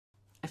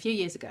few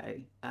years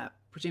ago,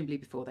 presumably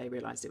before they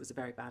realised it was a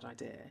very bad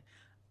idea,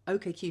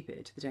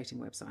 OkCupid, the dating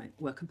website,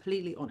 were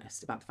completely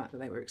honest about the fact that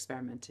they were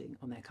experimenting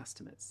on their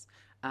customers.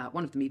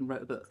 One of them even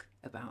wrote a book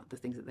about the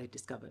things that they've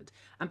discovered.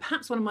 And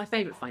perhaps one of my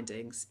favourite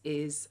findings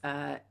is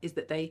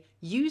that they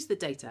use the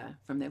data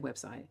from their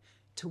website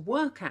to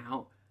work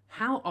out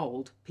how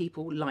old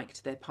people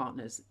liked their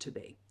partners to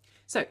be.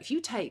 So if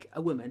you take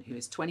a woman who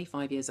is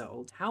 25 years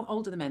old, how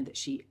old are the men that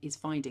she is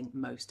finding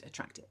most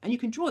attractive? And you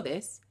can draw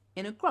this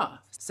in a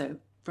graph. So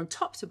from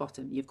top to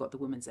bottom, you've got the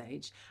woman's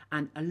age,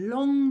 and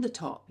along the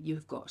top,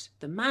 you've got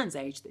the man's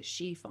age that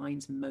she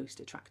finds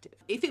most attractive.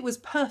 If it was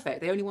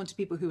perfect, they only wanted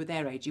people who were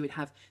their age, you would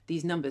have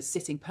these numbers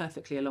sitting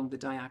perfectly along the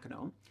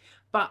diagonal.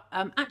 But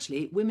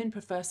actually, women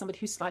prefer somebody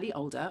who's slightly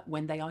older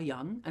when they are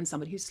young and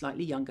somebody who's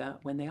slightly younger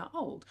when they are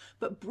old.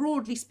 But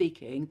broadly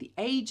speaking, the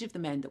age of the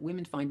men that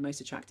women find most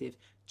attractive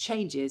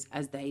changes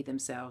as they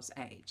themselves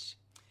age.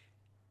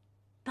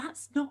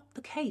 That's not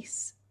the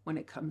case when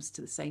it comes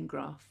to the same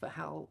graph for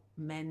how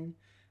men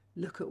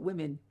look at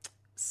women.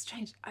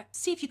 Strange.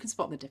 See if you can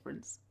spot the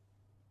difference.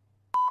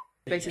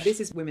 Basically, this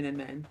is women and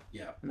men.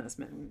 Yeah. And that's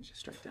men and women, just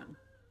straight down.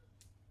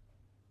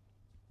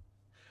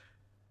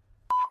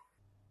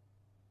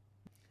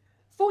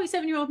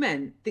 "47-year-old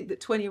men think that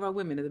 20-year-old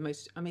women are the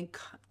most..." I mean,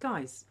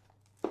 guys,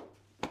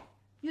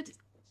 you're just...